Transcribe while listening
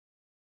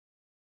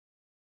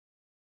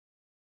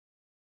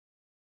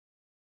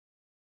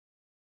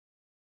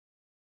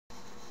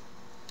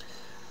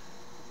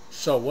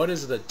So what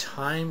is the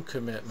time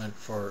commitment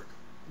for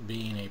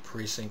being a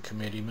precinct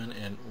committeeman,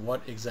 and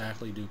what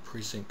exactly do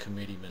precinct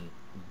committeemen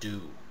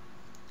do?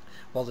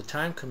 Well, the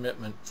time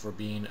commitment for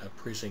being a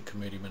precinct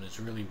committeeman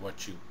is really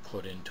what you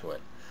put into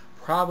it.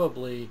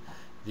 Probably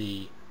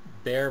the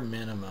bare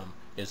minimum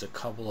is a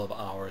couple of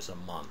hours a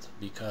month,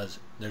 because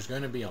there's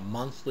going to be a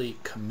monthly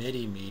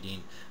committee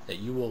meeting that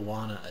you will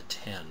want to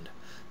attend.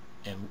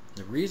 And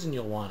the reason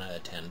you'll want to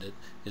attend it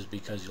is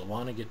because you'll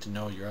want to get to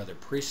know your other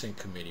precinct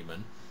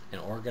committeemen and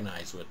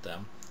organize with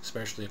them,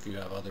 especially if you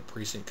have other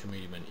precinct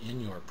committeemen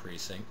in your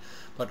precinct.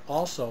 But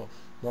also,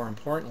 more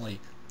importantly,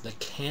 the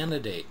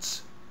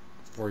candidates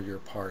for your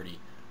party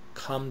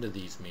come to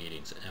these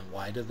meetings. And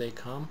why do they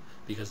come?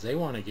 Because they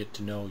want to get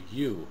to know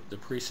you, the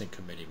precinct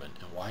committeeman.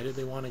 And why do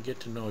they want to get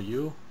to know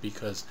you?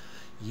 Because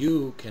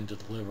you can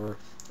deliver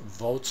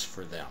votes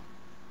for them.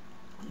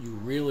 You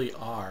really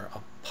are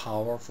a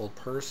powerful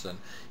person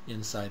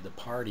inside the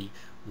party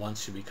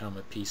once you become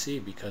a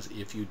PC, because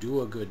if you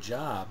do a good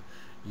job,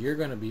 you're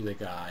going to be the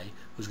guy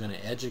who's going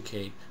to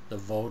educate the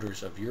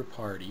voters of your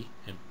party,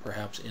 and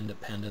perhaps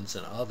independents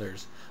and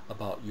others,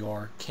 about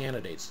your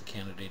candidates, the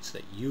candidates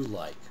that you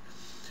like.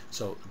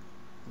 So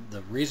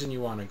the reason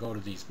you want to go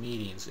to these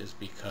meetings is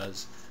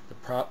because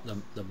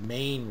the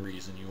main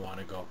reason you want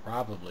to go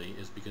probably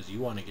is because you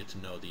want to get to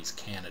know these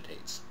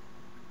candidates.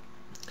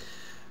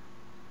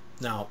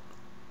 Now,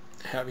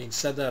 having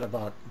said that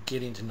about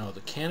getting to know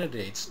the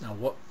candidates, now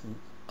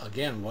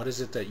what is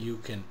it that you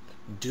can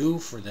do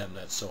for them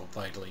that's so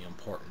vitally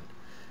important?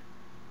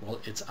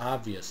 Well, it's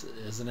obvious,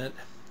 isn't it?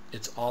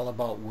 It's all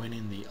about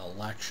winning the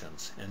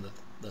elections, and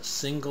the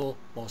single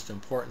most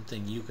important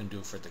thing you can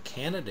do for the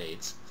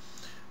candidates,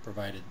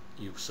 provided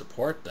you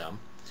support them,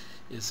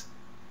 is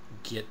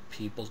get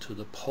people to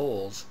the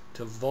polls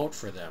to vote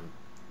for them.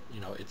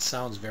 You know, it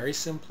sounds very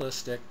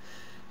simplistic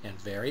and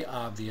very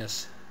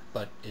obvious,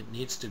 but it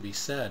needs to be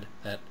said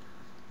that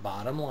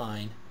bottom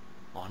line,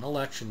 on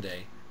election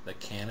day, the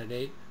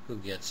candidate who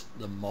gets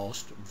the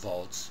most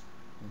votes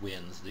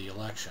wins the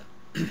election.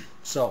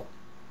 So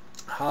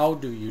how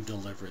do you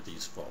deliver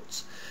these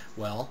votes?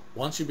 Well,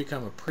 once you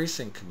become a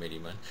precinct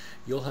committeeman,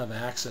 you'll have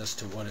access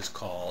to what is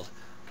called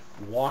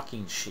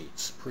walking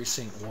sheets,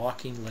 precinct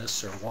walking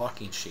lists or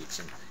walking sheets.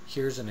 And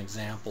here's an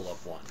example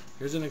of one.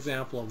 Here's an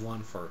example of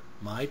one for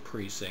my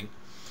precinct,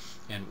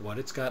 and what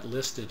it's got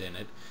listed in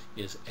it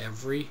is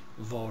every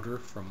voter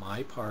from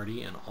my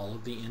party and all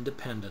of the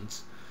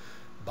independents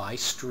by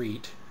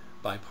street,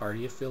 by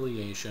party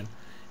affiliation,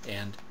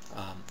 and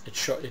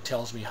it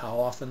tells me how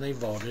often they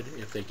voted.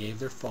 If they gave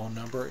their phone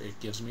number, it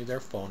gives me their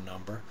phone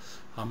number,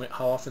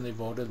 how often they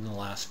voted in the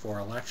last 4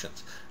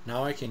 elections.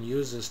 Now I can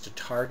use this to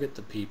target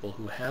the people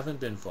who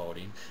haven't been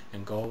voting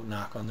and go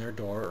knock on their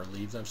door or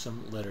leave them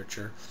some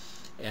literature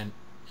and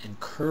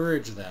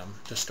encourage them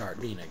to start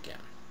voting again.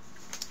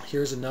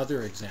 Here's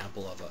another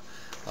example of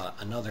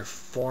another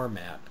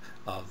format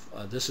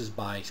of this is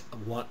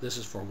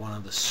for one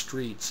of the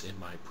streets in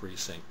my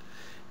precinct,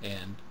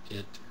 and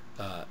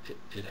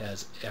it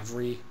has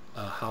every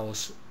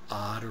house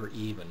odd or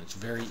even. It's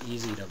very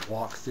easy to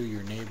walk through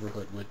your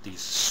neighborhood with these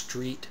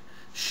street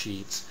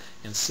sheets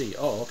and see,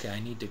 oh, okay, I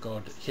need to go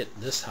to hit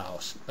this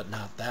house but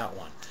not that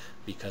one,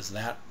 because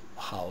that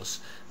house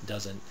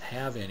doesn't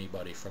have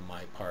anybody from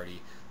my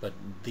party, but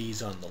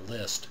these on the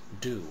list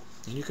do.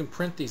 And you can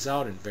print these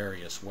out in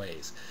various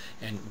ways,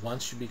 and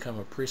once you become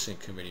a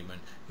precinct committeeman,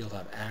 you'll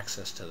have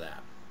access to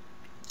that.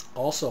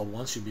 Also,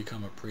 once you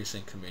become a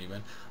precinct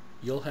committeeman,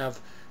 you'll have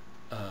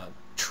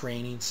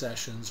training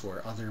sessions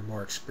where other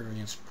more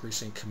experienced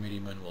precinct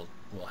committeemen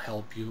will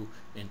help you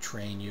and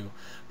train you,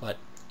 but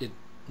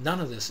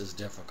none of this is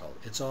difficult.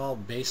 It's all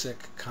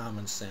basic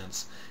common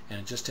sense, and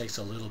it just takes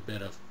a little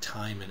bit of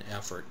time and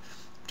effort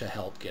to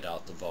help get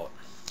out the vote.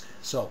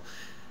 So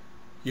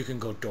you can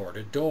go door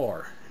to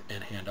door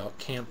and hand out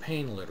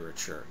campaign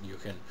literature. You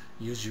can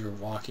use your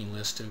walking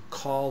list to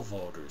call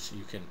voters.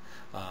 You can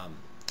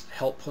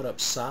help put up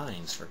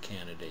signs for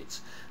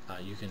candidates.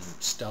 You can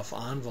stuff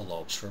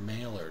envelopes for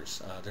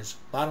mailers.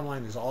 Bottom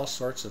line, there's all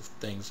sorts of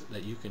things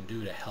that you can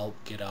do to help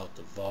get out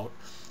the vote,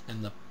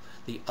 and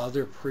the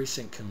other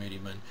precinct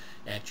committeemen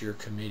at your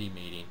committee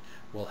meeting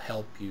will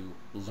help you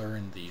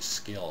learn these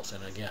skills.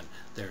 And again,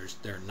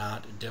 they're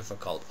not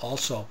difficult.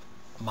 Also,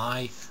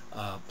 my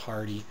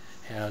party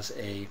has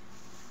a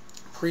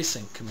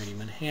precinct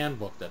committeeman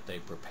handbook that they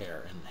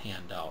prepare and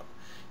hand out,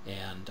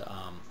 and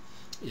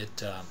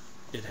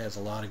it has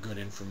a lot of good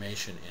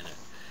information in it.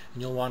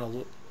 And you'll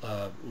want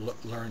to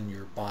learn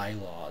your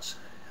bylaws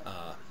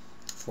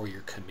for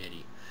your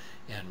committee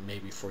and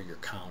maybe for your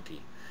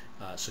county,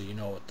 so you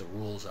know what the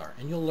rules are.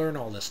 And you'll learn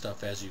all this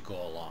stuff as you go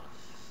along.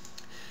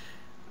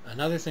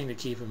 Another thing to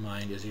keep in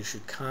mind is you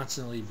should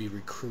constantly be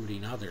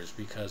recruiting others,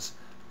 because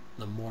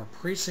the more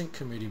precinct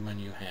committeemen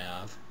you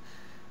have,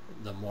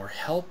 the more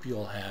help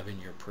you'll have in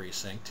your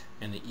precinct,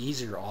 and the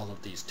easier all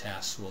of these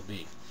tasks will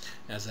be.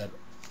 As that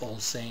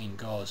old saying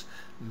goes,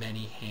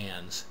 many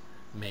hands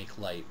make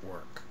light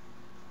work.